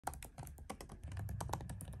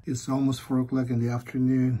It's almost 4 o'clock in the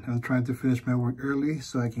afternoon. I'm trying to finish my work early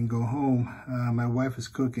so I can go home. My wife is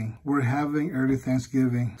cooking. We're having early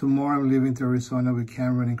Thanksgiving. Tomorrow I'm leaving to Arizona with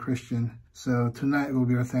Cameron and Christian. So tonight will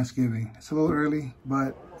be our Thanksgiving. It's a little early,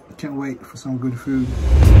 but I can't wait for some good food.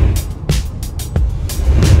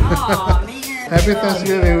 Aw, man. Happy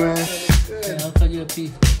Thanksgiving, man. Yeah, I'll tell you a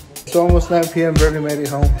piece. It's almost 9 p.m. Barely made it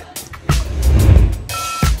home.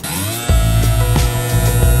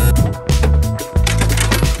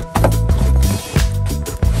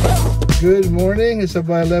 Good morning. It's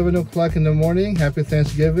about 11 o'clock in the morning. Happy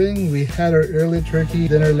Thanksgiving. We had our early turkey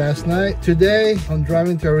dinner last night. Today, I'm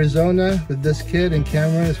driving to Arizona with this kid and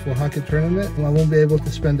Cameron. It's for a hockey tournament. I won't be able to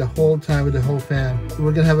spend the whole time with the whole fam.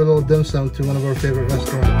 We're gonna have a little dim sum to one of our favorite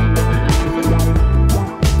restaurants.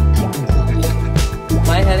 Am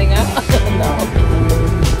I heading out? No.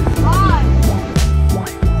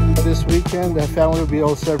 This weekend, the family will be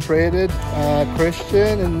all separated.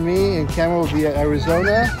 Christian and me and Cameron will be at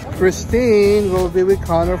Arizona. Christine will be with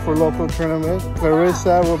Connor for local tournament.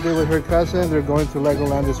 Clarissa will be with her cousin. They're going to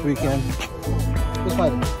Legoland this weekend. What's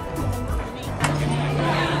mine?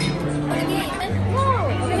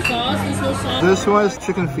 This one is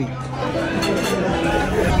chicken feet.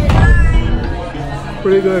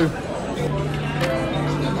 Pretty good.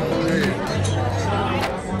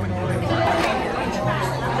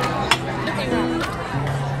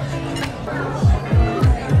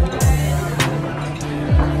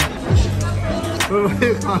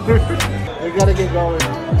 We gotta get going. So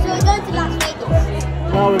we're going to Las Vegas.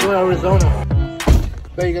 No, we're going to Arizona.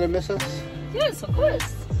 Are you gonna miss us? Yes, of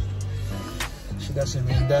course. She doesn't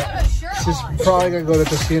mean that. She's probably gonna go to the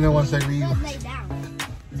casino once I leave.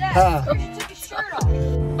 Dad, you took your shirt off.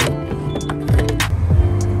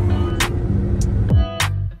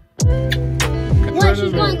 What?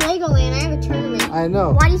 She's going Legoland. I have a tournament. I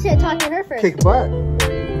know. Why do you say talk to her first? Kick butt.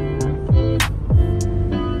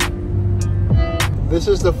 This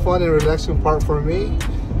is the fun and relaxing part for me.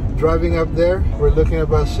 Driving up there, we're looking at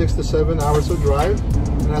about 6 to 7 hours of drive.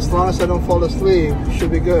 And as long as I don't fall asleep, should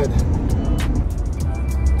be good.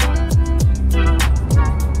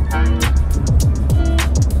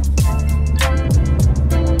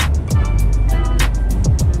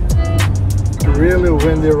 It's really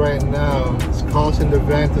windy right now. It's causing the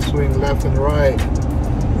van to swing left and right.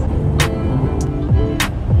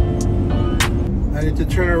 I need to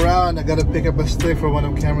turn around. I gotta pick up a stick for one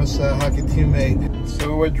of Cameron's hockey teammate.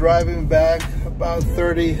 So we're driving back about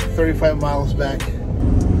 35 miles back.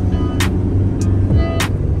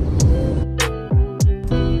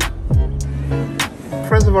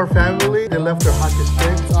 Friends of our family, they left their hockey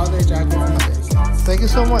sticks. All day, Jack. Thank you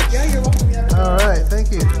so much. Yeah, you're welcome. Yeah. All right,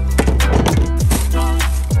 thank you.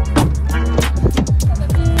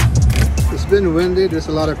 It's been windy, there's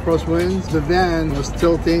a lot of crosswinds. The van was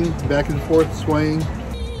tilting back and forth, swaying.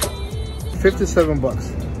 57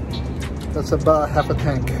 bucks. That's about half a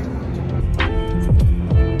tank.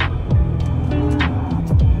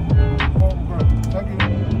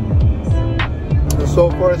 So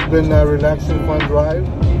far it's been a relaxing, fun drive.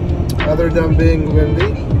 Other than being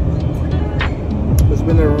windy, it's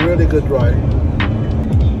been a really good drive.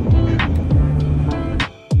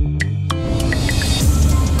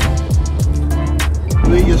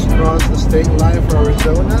 We just crossed the state line for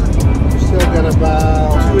Arizona. We still got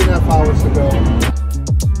about 2.5 hours to go.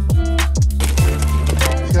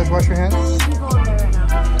 You guys wash your hands?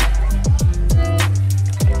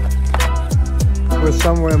 We're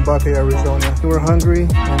somewhere in Buckeye, Arizona. We're hungry,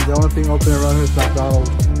 and the only thing open around here is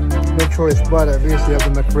McDonald's. No choice, but at least you have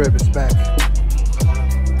the McRib. It's back.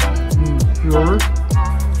 You order?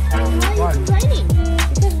 Why are you complaining?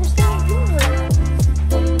 Because we're still hungry.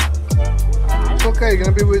 It's okay, you're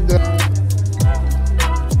gonna be with the...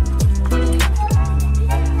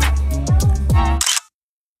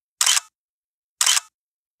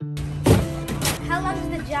 How long is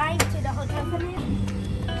the drive to the hotel from here?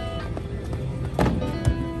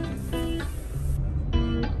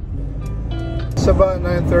 It's about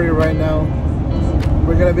 9:30 right now.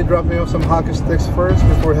 We're gonna be dropping off some hockey sticks first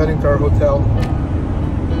before heading to our hotel.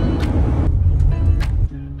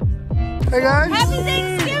 Hey guys! Happy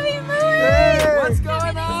Thanksgiving, Louie! Hey! What's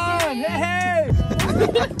going on? Hey!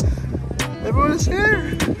 Everyone is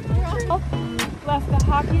here! Left the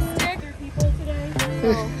hockey stick for people today,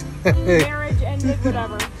 so marriage ended,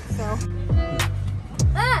 whatever. So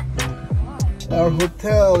Our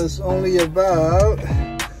hotel is only about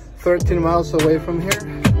 13 miles away from here.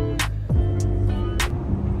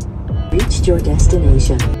 Reached your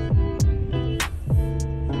destination.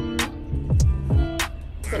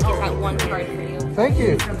 I got one card for you. Thank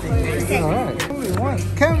you. All right. You won.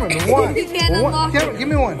 Cameron, one. You can't One. unlock Cameron, give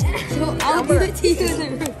me one. So I'll give it to you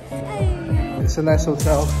in the room. It's a nice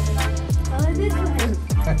hotel.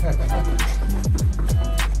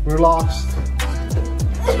 We're lost.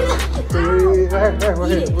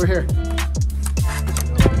 We're here.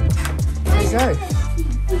 Okay.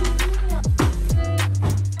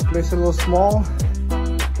 Place a little small.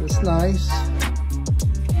 It's nice.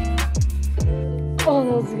 Oh,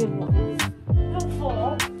 that was a good one. Don't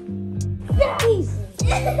fall. Yes!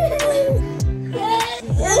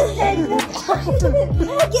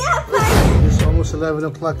 It's almost 11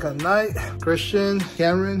 o'clock at night. Christian,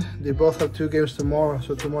 Cameron, they both have 2 games tomorrow,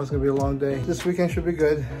 so tomorrow's gonna be a long day. This weekend should be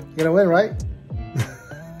good. You're gonna win, right?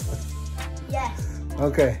 Yes.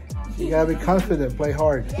 Okay. You gotta be confident, play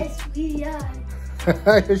hard. Yes, we are.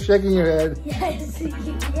 You're shaking your head. Yes,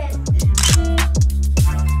 yes.